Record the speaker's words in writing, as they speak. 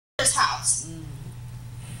house.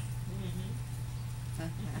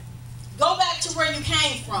 Go back to where you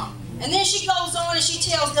came from. And then she goes on and she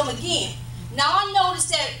tells them again. Now I noticed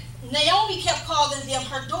that Naomi kept calling them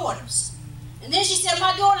her daughters. And then she said,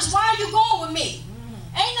 my daughters, why are you going with me?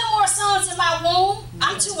 Ain't no more sons in my womb.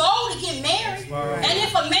 I'm too old to get married. And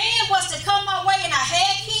if a man was to come my way and I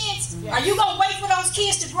had kids, are you going to wait for those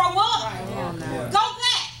kids to grow up? Go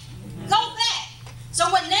back. Go back. So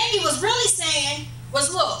what Naomi was really saying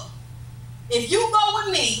was, look, if you go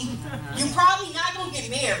with me, you probably not going to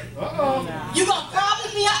get married. You're going to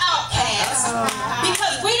probably be an outcast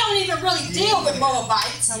because we don't even really deal with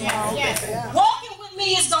Moabites. Walking with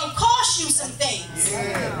me is going to cost you some things.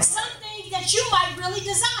 Some things that you might really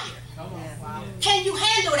desire. Can you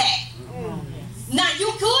handle that? Now,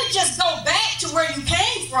 you could just go back to where you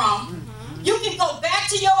came from. You can go back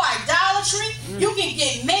to your idolatry. You can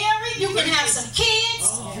get married. You can have some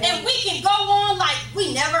kids. And we can go on like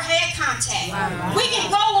we never had contact. We can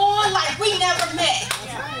go on like we never met.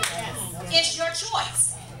 It's your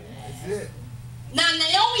choice. Now,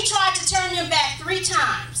 Naomi tried to turn them back 3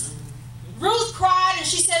 times. Ruth cried and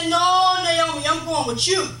she said, no, Naomi, I'm going with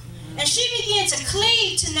you. And she began to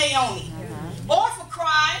cleave to Naomi. Orpah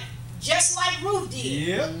cried just like Ruth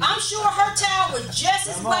did. I'm sure her towel was just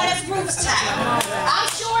as wet as Ruth's towel. I'm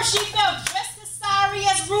sure she felt just as sorry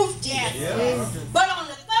as Ruth did. But on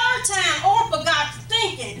the 3rd time, Orpah got to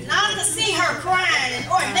thinking, and I could see her crying,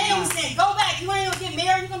 and Naomi saying, go back, you ain't going to get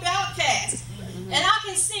married, you're going to be outcast. And I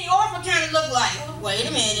can see Orpah kind of look like, wait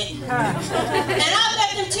a minute. And I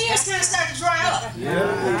bet them tears kind of start to dry up.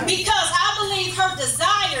 Because I believe her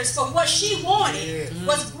desires for what she wanted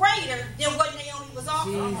was greater than what Naomi was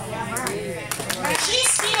offering. She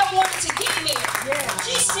still wanted to get married.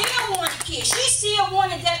 She still wanted kids. She still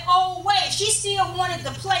wanted that old way. She still wanted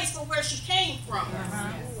the place from where she came from.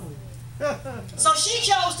 So she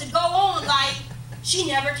chose to go on like she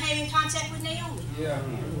never came in contact with Naomi.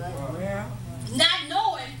 Not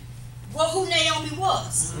knowing who Naomi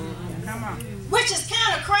was. Which is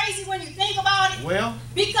kind of crazy when you think about it.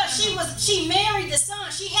 Because she married the son.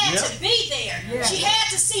 She had to be there. She had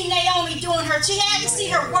to see Naomi doing her. She had to see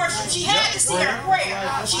her worship. She had to see her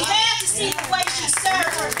prayer. She had to see the way she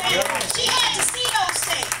served her family. She had to see those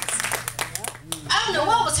things. I don't know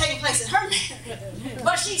what was taking place in her marriage.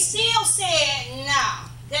 But she still said, no,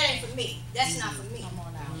 that ain't for me. That's not for me.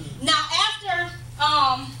 Now after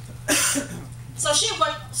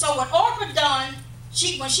So what Orpah done,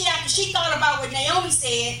 after she thought about what Naomi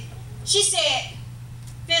said, she said,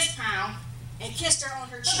 fist pound, and kissed her on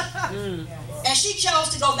her cheek. And she chose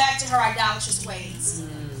to go back to her idolatrous ways.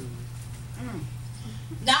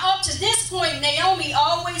 Now up to this point, Naomi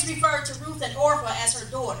always referred to Ruth and Orpah as her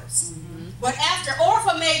daughters. But after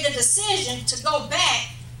Orpah made the decision to go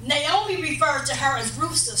back, Naomi referred to her as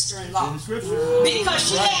Ruth's sister-in-law.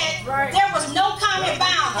 Because there was no common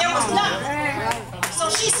bound. There was nothing. So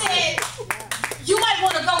she said, you might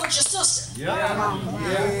want to go with your sister.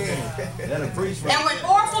 And when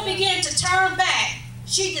Orpah began to turn back,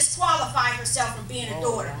 she disqualified herself from being a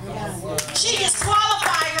daughter. She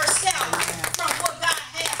disqualified herself from what God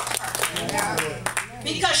had for her.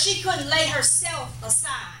 Because she couldn't lay herself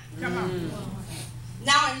aside.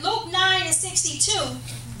 Now in Luke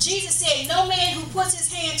 9:62, Jesus said, no man who puts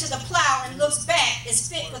his hand to the plow and looks back is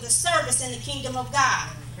fit for the service in the kingdom of God.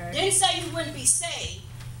 Didn't say you wouldn't be saved,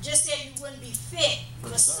 just said you wouldn't be fit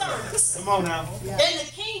for service in the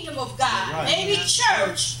kingdom of God. Maybe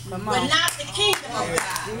church, but not the kingdom of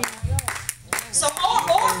God. So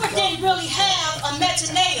Orpah didn't really have a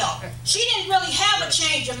metanoia. She didn't really have a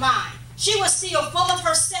change of mind. She was still full of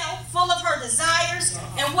herself, full of her desires,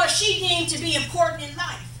 and what she deemed to be important in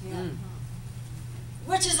life.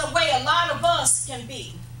 Which is a way a lot of us can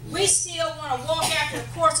be. We still want to walk after the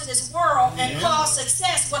course of this world and call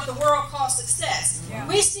success what the world calls success.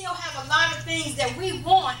 We still have a lot of things that we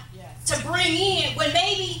want to bring in when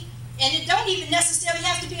maybe, and it don't even necessarily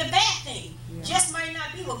have to be a bad thing. Just might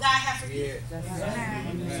not be what God has for you.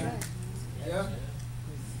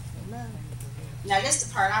 Now this is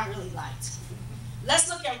the part I really liked. Let's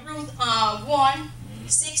look at Ruth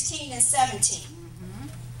 1:16 and 17.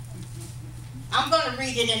 I'm going to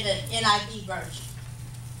read it in the NIV version.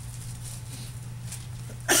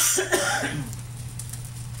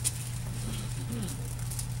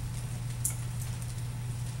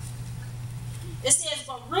 It says,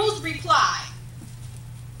 but Ruth replied,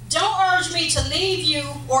 don't urge me to leave you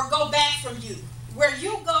or go back from you. Where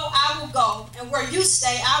you go, I will go, and where you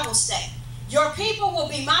stay, I will stay. Your people will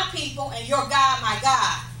be my people, and your God, my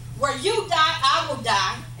God. Where you die, I will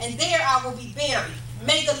die, and there I will be buried.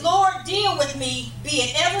 May the Lord deal with me, be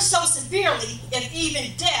it ever so severely, if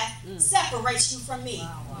even death separates you from me.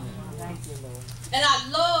 Thank you, Lord. And I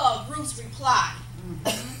love Ruth's reply.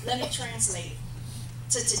 Let me translate it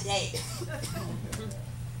to today.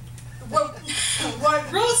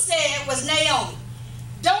 What Ruth said was, Naomi,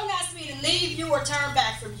 don't ask me to leave you or turn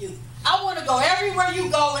back from you. I want to go everywhere you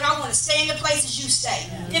go, and I want to stay in the places you stay.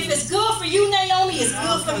 If it's good for you, Naomi, it's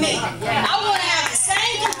good for me. I want to have the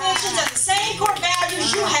same convictions and the same core values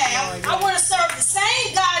you have. I want to serve the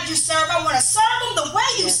same God you serve. I want to serve them the way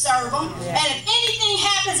you serve them. And if anything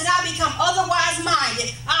happens and I become otherwise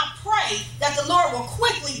minded, I pray that the Lord will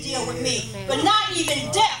quickly deal with me. But not even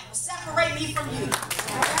death will separate me from you.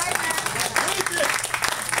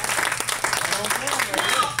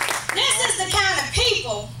 Now, this is the kind of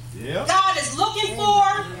people God is looking for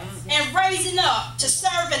and raising up to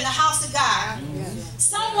serve in the house of God.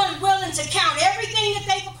 Someone willing to count everything that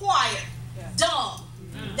they've acquired dung,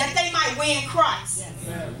 that they might win Christ.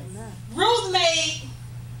 Ruth made,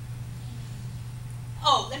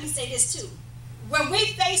 let me say this too. When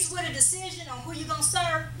we faced with a decision on who you're going to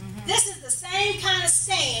serve, this is the same kind of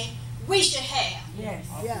stand we should have.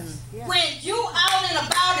 When you out and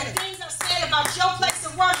about and things are said about your place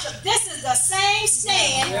of worship, this is the same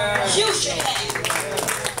stand you should have.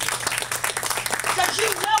 Because you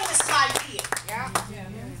know it's right here.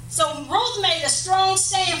 So Ruth made a strong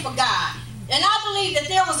stand for God. And I believe that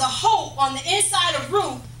there was a hope on the inside of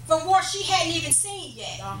Ruth for what she hadn't even seen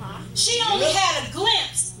yet. She only had a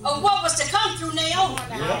glimpse of what was to come through Naomi.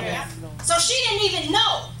 So she didn't even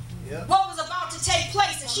know what was about to take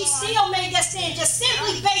place, and she still made that stand just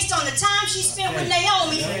simply based on the time she spent with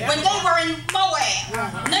Naomi when they were in Moab.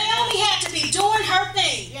 Naomi had to be doing her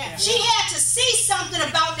thing. She had to see something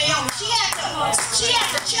about Naomi. She had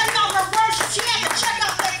to check out her worship. She had to check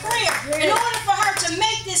out their prayer in order for her to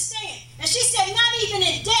make this stand. And she said, not even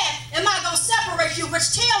in death am I going to separate you,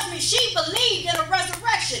 which tells me she believed in a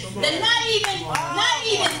resurrection. That not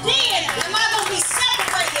even then am I going to be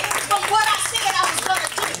separated from what I said I was going to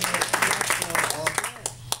do.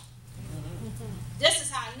 This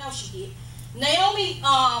is how I know she did. Naomi,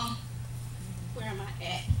 where am I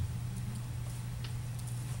at?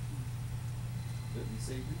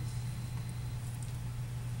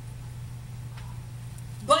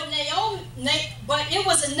 But it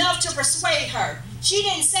was enough to persuade her. She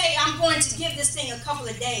didn't say, I'm going to give this thing a couple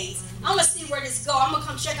of days. I'm going to see where this goes. I'm going to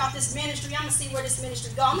come check out this ministry. I'm going to see where this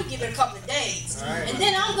ministry goes. I'm going to give it a couple of days. And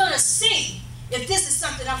then I'm going to see if this is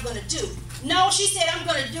something I'm going to do. No, she said, I'm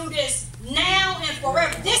going to do this now and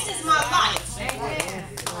forever. This is my life.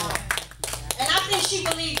 And I think she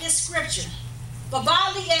believed this scripture. For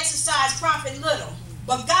bodily exercise profit little,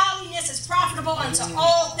 but godliness is profitable unto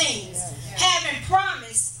all things, having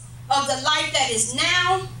promise of the life that is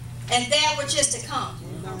now and that which is to come.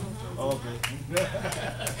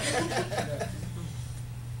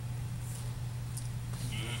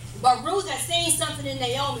 But Ruth had seen something in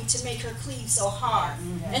Naomi to make her cleave so hard.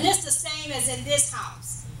 And it's the same as in this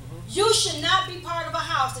house. You should not be part of a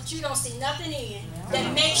house that you don't see nothing in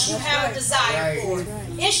that makes you have a desire for it.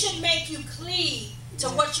 It should make you cleave to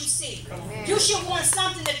what you see. You should want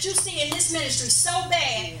something that you see in this ministry so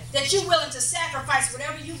bad that you're willing to sacrifice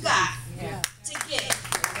whatever you got to get it.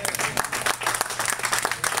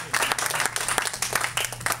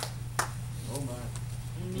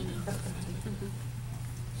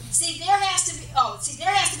 See, there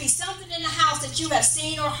has to be something in the house that you have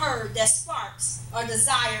seen or heard that sparks a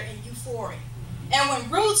desire in you for it. And when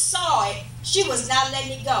Ruth saw it, she was not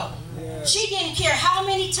letting it go. She didn't care how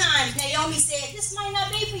many times Naomi said, this might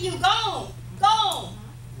not be for you, go on, go on.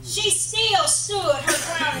 She still stood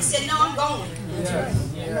her ground and said, no, I'm going.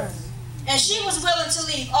 And she was willing to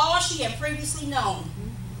leave all she had previously known,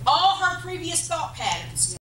 all her previous thought patterns,